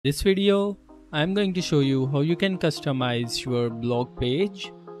This video, I'm going to show you how you can customize your blog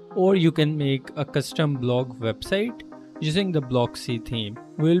page or you can make a custom blog website using the blocksy theme.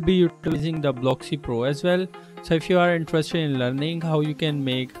 We'll be utilizing the blocksy Pro as well. So if you are interested in learning how you can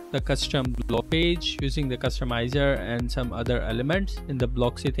make the custom blog page using the customizer and some other elements in the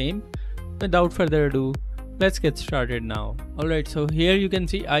blocksy theme, without further ado, let's get started now. Alright, so here you can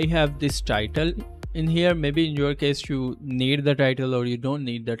see I have this title. In here, maybe in your case you need the title or you don't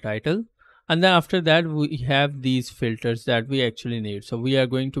need the title, and then after that we have these filters that we actually need. So we are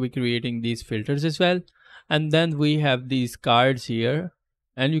going to be creating these filters as well, and then we have these cards here,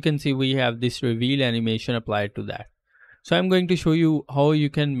 and you can see we have this reveal animation applied to that. So I'm going to show you how you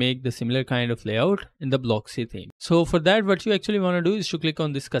can make the similar kind of layout in the blocksy theme. So for that, what you actually want to do is to click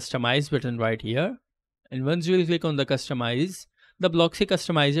on this customize button right here, and once you will click on the customize, the blocksy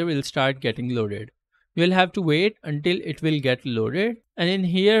customizer will start getting loaded. You will have to wait until it will get loaded, and in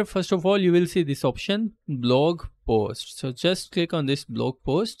here first of all you will see this option blog post. So just click on this blog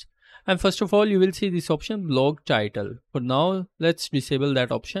post, and first of all you will see this option blog title. For now let's disable that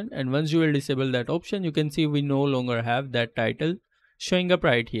option, and once you will disable that option, you can see we no longer have that title showing up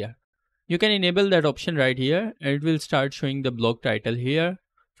right here. You can enable that option right here and it will start showing the blog title here.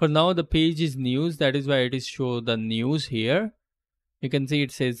 For now the page is news, that is why it is show the news here. You can see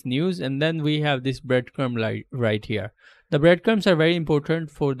it says news, and then we have this breadcrumb right here. The breadcrumbs are very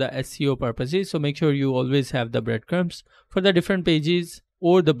important for the SEO purposes, so make sure you always have the breadcrumbs for the different pages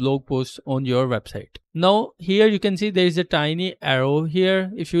or the blog posts on your website. Now here you can see there is a tiny arrow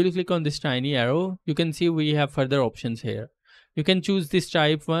here. If you will click on this tiny arrow, you can see we have further options here. You can choose this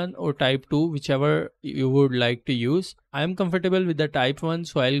type 1 or type 2, whichever you would like to use. I am comfortable with the type 1,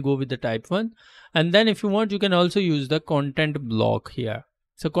 so I'll go with the type 1. And then if you want, you can also use the content block here.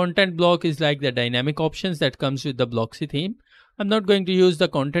 So content block is like the dynamic options that comes with the blocksy theme. I'm not going to use the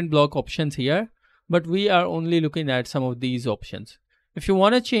content block options here, but we are only looking at some of these options. If you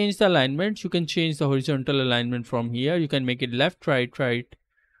want to change the alignment, you can change the horizontal alignment from here. You can make it left, right,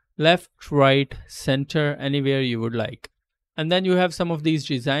 center, anywhere you would like. And then you have some of these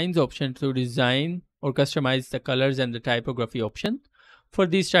designs option to design or customize the colors and the typography option for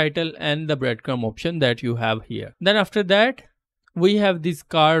this title and the breadcrumb option that you have here. Then after that, we have this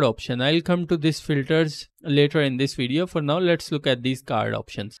card option. I'll come to these filters later in this video. For now, let's look at these card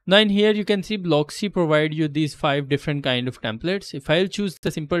options. Now in here, you can see blocksy provide you these 5 different kind of templates. If I'll choose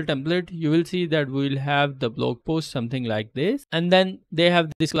the simple template, you will see that we will have the blog post something like this. And then they have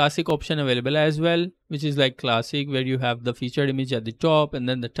this classic option available as well, which is like classic, where you have the featured image at the top and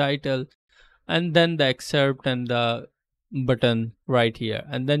then the title and then the excerpt and the button right here.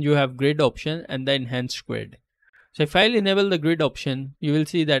 And then you have grid option and the enhanced grid. So if I'll enable the grid option, you will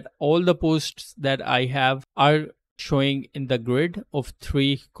see that all the posts that I have are showing in the grid of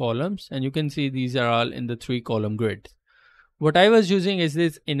 3 columns, and you can see these are all in the 3 column grid. What I was using is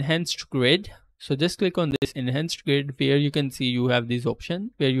this enhanced grid. So just click on this enhanced grid, where you can see you have this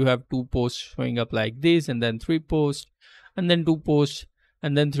option where you have 2 posts showing up like this, and then 3 posts, and then 2 posts,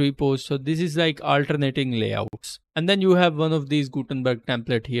 and then 3 posts. So this is like alternating layouts. And then you have one of these Gutenberg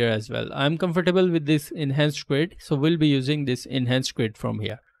template here as well. I'm comfortable with this enhanced grid, so we'll be using this enhanced grid from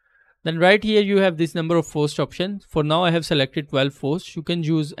here. Then right here you have this number of post option. For now I have selected 12 posts. You can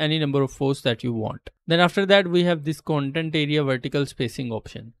use any number of posts that you want. Then after that we have this content area vertical spacing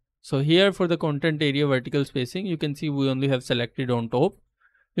option. So here for the content area vertical spacing, you can see we only have selected on top.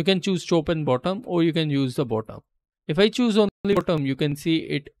 You can choose top and bottom, or you can use the bottom. If I choose only bottom, you can see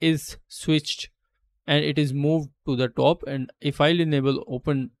it is switched and it is moved to the top. And if I'll enable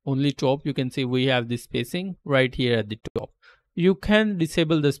open only top, you can see we have this spacing right here at the top. You can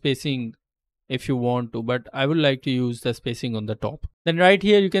disable the spacing if you want to, but I would like to use the spacing on the top. Then right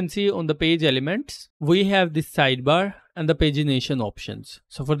here you can see on the page elements, we have this sidebar and the pagination options.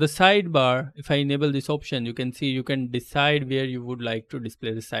 So for the sidebar, if I enable this option, you can see you can decide where you would like to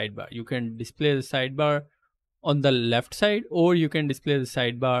display the sidebar. You can display the sidebar on the left side, or you can display the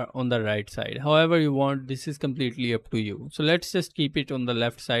sidebar on the right side. However you want, this is completely up to you. So let's just keep it on the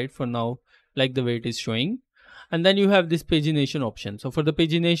left side for now, like the way it is showing. And then you have this pagination option. So for the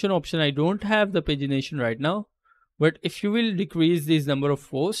pagination option, I don't have the pagination right now, but if you will decrease this number of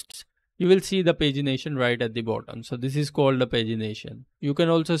posts, you will see the pagination right at the bottom. So this is called the pagination. You can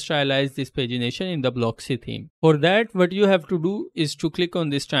also stylize this pagination in the blocksy theme. For that, what you have to do is to click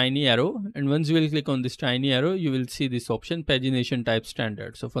on this tiny arrow, and once you will click on this tiny arrow, you will see this option pagination type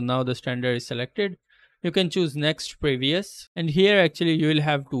standard. So for now the standard is selected. You can choose next, previous, and here actually you will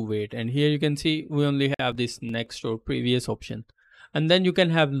have to wait. And here you can see we only have this next or previous option. And then you can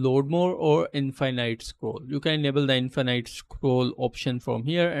have load more or infinite scroll. You can enable the infinite scroll option from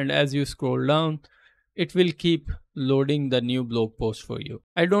here, and as you scroll down, it will keep loading the new blog post for you.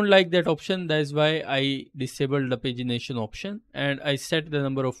 I don't like that option. That is why I disabled the pagination option, and I set the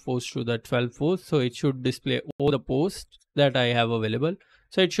number of posts to the 12 posts, so it should display all the posts that I have available.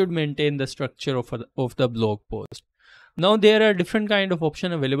 So it should maintain the structure of the blog post. Now there are different kind of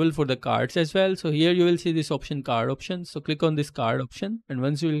option available for the cards as well. So here you will see this option, card option. So click on this card option, and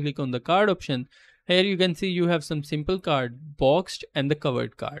once you will click on the card option, here you can see you have some simple card, boxed, and the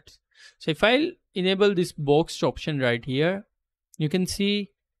covered cards. So if I enable this boxed option right here, you can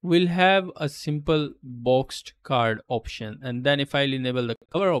see we'll have a simple boxed card option. And then if I'll enable the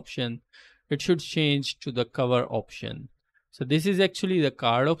cover option, it should change to the cover option. So this is actually the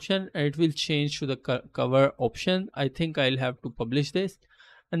card option, and it will change to the cover option. I think I'll have to publish this,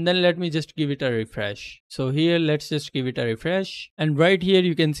 and then let me just give it a refresh. So here, let's just give it a refresh. And right here,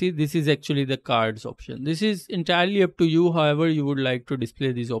 you can see this is actually the cards option. This is entirely up to you, however you would like to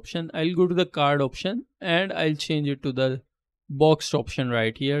display this option. I'll go to the card option and I'll change it to the boxed option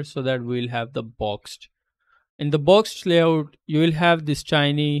right here, so that we'll have the boxed. In the boxed layout, you will have this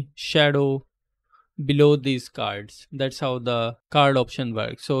tiny shadow below these cards. That's how the card option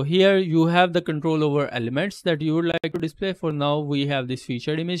works. So here you have the control over elements that you would like to display. For now, we have this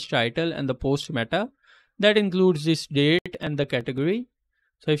featured image, title, and the post meta. That includes this date and the category.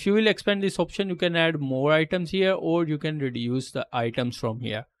 So if you will expand this option, you can add more items here, or you can reduce the items from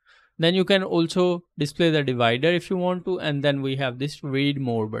here. Then you can also display the divider if you want to, and then we have this read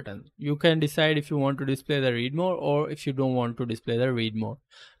more button. You can decide if you want to display the read more or if you don't want to display the read more.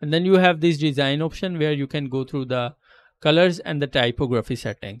 And then you have this design option where you can go through the colors and the typography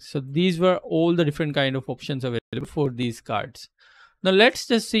settings. So these were all the different kind of options available for these cards. Now let's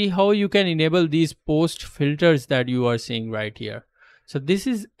just see how you can enable these post filters that you are seeing right here. So this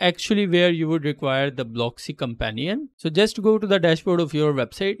is actually where you would require the blocksy companion. So just go to the dashboard of your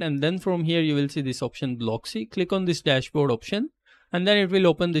website, and then from here you will see this option blocksy. Click on this dashboard option, and then it will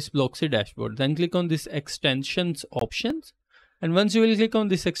open this blocksy dashboard. Then click on this extensions options. And once you will click on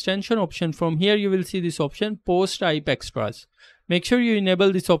this extension option, from here you will see this option, post type extras. Make sure you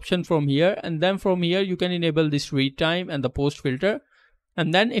enable this option from here, and then from here you can enable this read time and the post filter.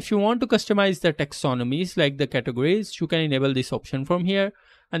 And then if you want to customize the taxonomies like the categories, you can enable this option from here.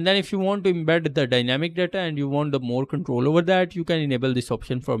 And then if you want to embed the dynamic data and you want the more control over that, you can enable this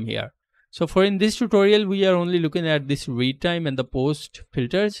option from here. So for in this tutorial, we are only looking at this read time and the post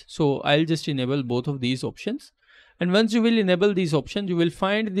filters. So I'll just enable both of these options. And once you will enable these options, you will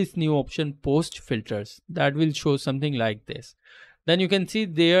find this new option, post filters, that will show something like this. Then you can see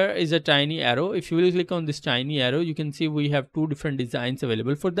there is a tiny arrow. If you will click on this tiny arrow, you can see we have two different designs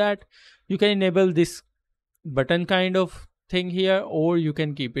available for that. You can enable this button kind of thing here, or you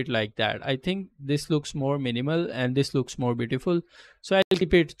can keep it like that. I think this looks more minimal and this looks more beautiful, so I'll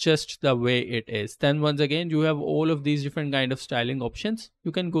keep it just the way it is. Then once again, you have all of these different kind of styling options.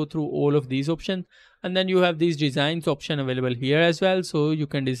 You can go through all of these options, and then you have these designs option available here as well, so you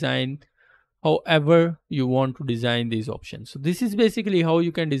can design however you want to design these options. So this is basically how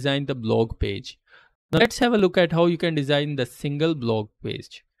you can design the blog page. Now let's have a look at how you can design the single blog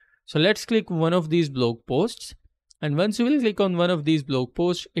page. So let's click one of these blog posts, and once you will click on one of these blog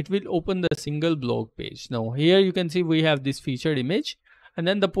posts, it will open the single blog page. Now here you can see we have this featured image, and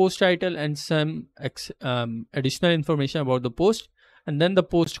then the post title and some additional information about the post, and then the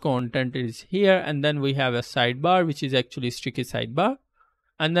post content is here, and then we have a sidebar which is actually sticky sidebar.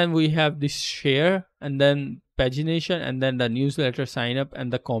 And then we have this share, and then pagination, and then the newsletter sign up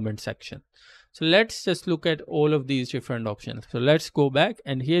and the comment section. So let's just look at all of these different options. So let's go back,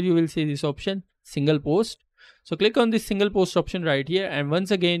 and here you will see this option, single post. So click on this single post option right here, and once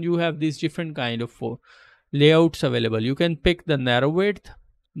again you have these different kind of layouts available. You can pick the narrow width,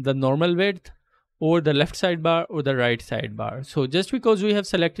 the normal width, or the left sidebar or the right sidebar. So just because we have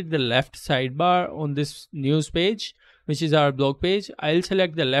selected the left sidebar on this news page, which is our blog page, I'll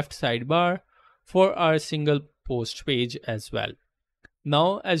select the left sidebar for our single post page as well.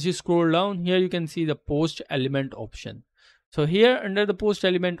 Now as you scroll down here, you can see the post element option. So here under the post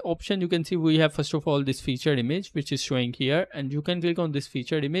element option, you can see we have first of all this featured image which is showing here, and you can click on this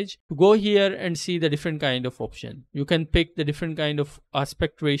featured image to go here and see the different kind of option. You can pick the different kind of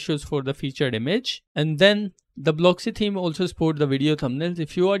aspect ratios for the featured image, and then the blocksy theme also supports the video thumbnails.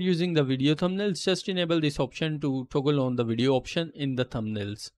 If you are using the video thumbnails, just enable this option to toggle on the video option in the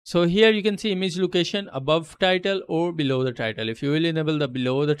thumbnails. So here you can see image location above title or below the title. If you will enable the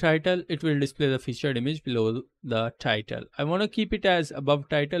below the title, it will display the featured image below the title. I want to keep it as above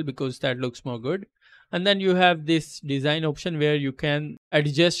title because that looks more good. And then you have this design option where you can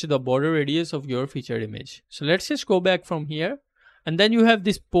adjust the border radius of your featured image. So let's just go back from here. And then you have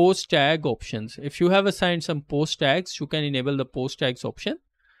this post tag options. If you have assigned some post tags, you can enable the post tags option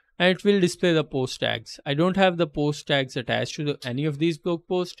and it will display the post tags. I don't have the post tags attached to any of these blog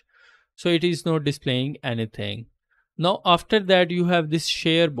posts, so it is not displaying anything. Now after that you have this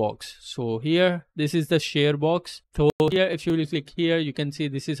share box. So here, this is the share box. So here, if you will click here, you can see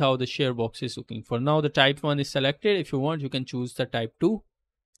this is how the share box is looking. For now the type 1 is selected. If you want, you can choose the type 2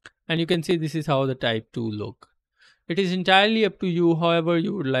 and you can see this is how the type 2 look. It is entirely up to you however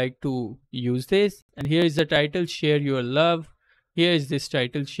you would like to use this. And here is the title, share your love. Here is this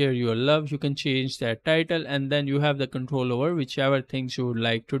title, share your love. You can change that title and then you have the control over whichever things you would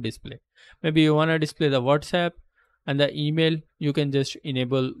like to display. Maybe you want to display the WhatsApp and the email. You can just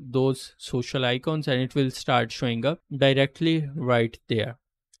enable those social icons and it will start showing up directly right there.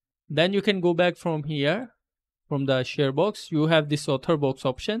 Then you can go back from here, from the share box. You have this author box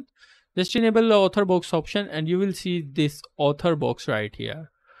option. Just enable the author box option and you will see this author box right here.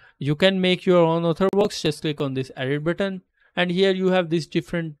 You can make your own author box. Just click on this edit button and here you have this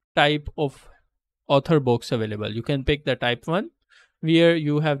different type of author box available. You can pick the type 1 where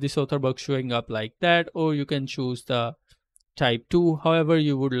you have this author box showing up like that, or you can choose the type 2 however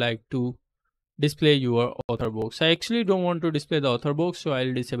you would like to display your author box. I actually don't want to display the author box, so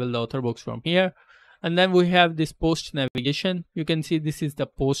I'll disable the author box from here. And then we have this post navigation. You can see this is the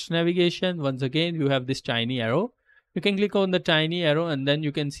post navigation. Once again, you have this tiny arrow. You can click on the tiny arrow and then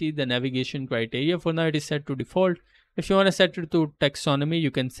you can see the navigation criteria. For now, it is set to default. If you want to set it to taxonomy,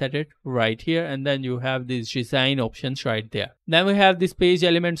 you can set it right here. And then you have these design options right there. Then we have this page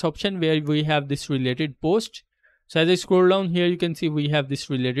elements option where we have this related post. So as I scroll down here, you can see we have this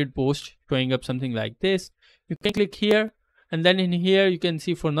related post showing up something like this. You can click here. And then in here, you can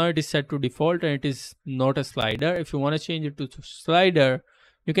see for now it is set to default and it is not a slider. If you want to change it to slider,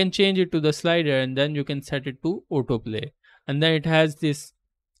 you can change it to the slider and then you can set it to autoplay. And then it has this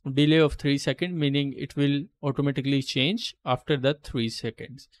delay of 3 seconds, meaning it will automatically change after the 3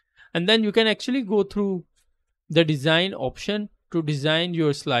 seconds. And then you can actually go through the design option to design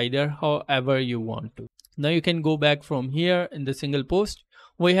your slider however you want to. Now you can go back from here in the single post.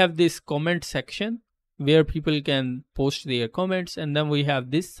 We have this comment section where people can post their comments, and then we have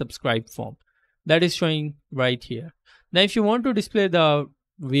this subscribe form that is showing right here. Now if you want to display the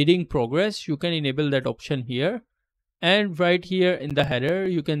reading progress, you can enable that option here, and right here in the header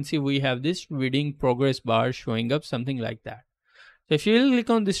you can see we have this reading progress bar showing up something like that. So if you will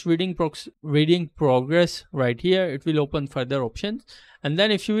click on this reading progress right here, it will open further options, and then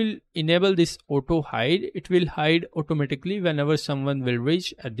if you will enable this auto hide, it will hide automatically whenever someone will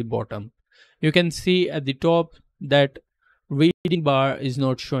reach at the bottom. You can see at the top that reading bar is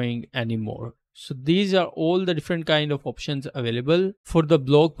not showing anymore. So these are all the different kind of options available for the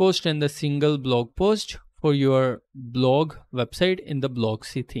blog post and the single blog post for your blog website in the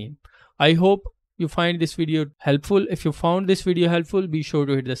blocksy theme. I hope you find this video helpful. If you found this video helpful, be sure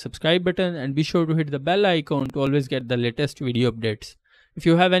to hit the subscribe button and be sure to hit the bell icon to always get the latest video updates. If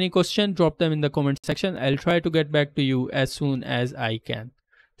you have any question, drop them in the comment section. I'll try to get back to you as soon as I can.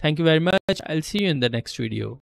 Thank you very much. I'll see you in the next video.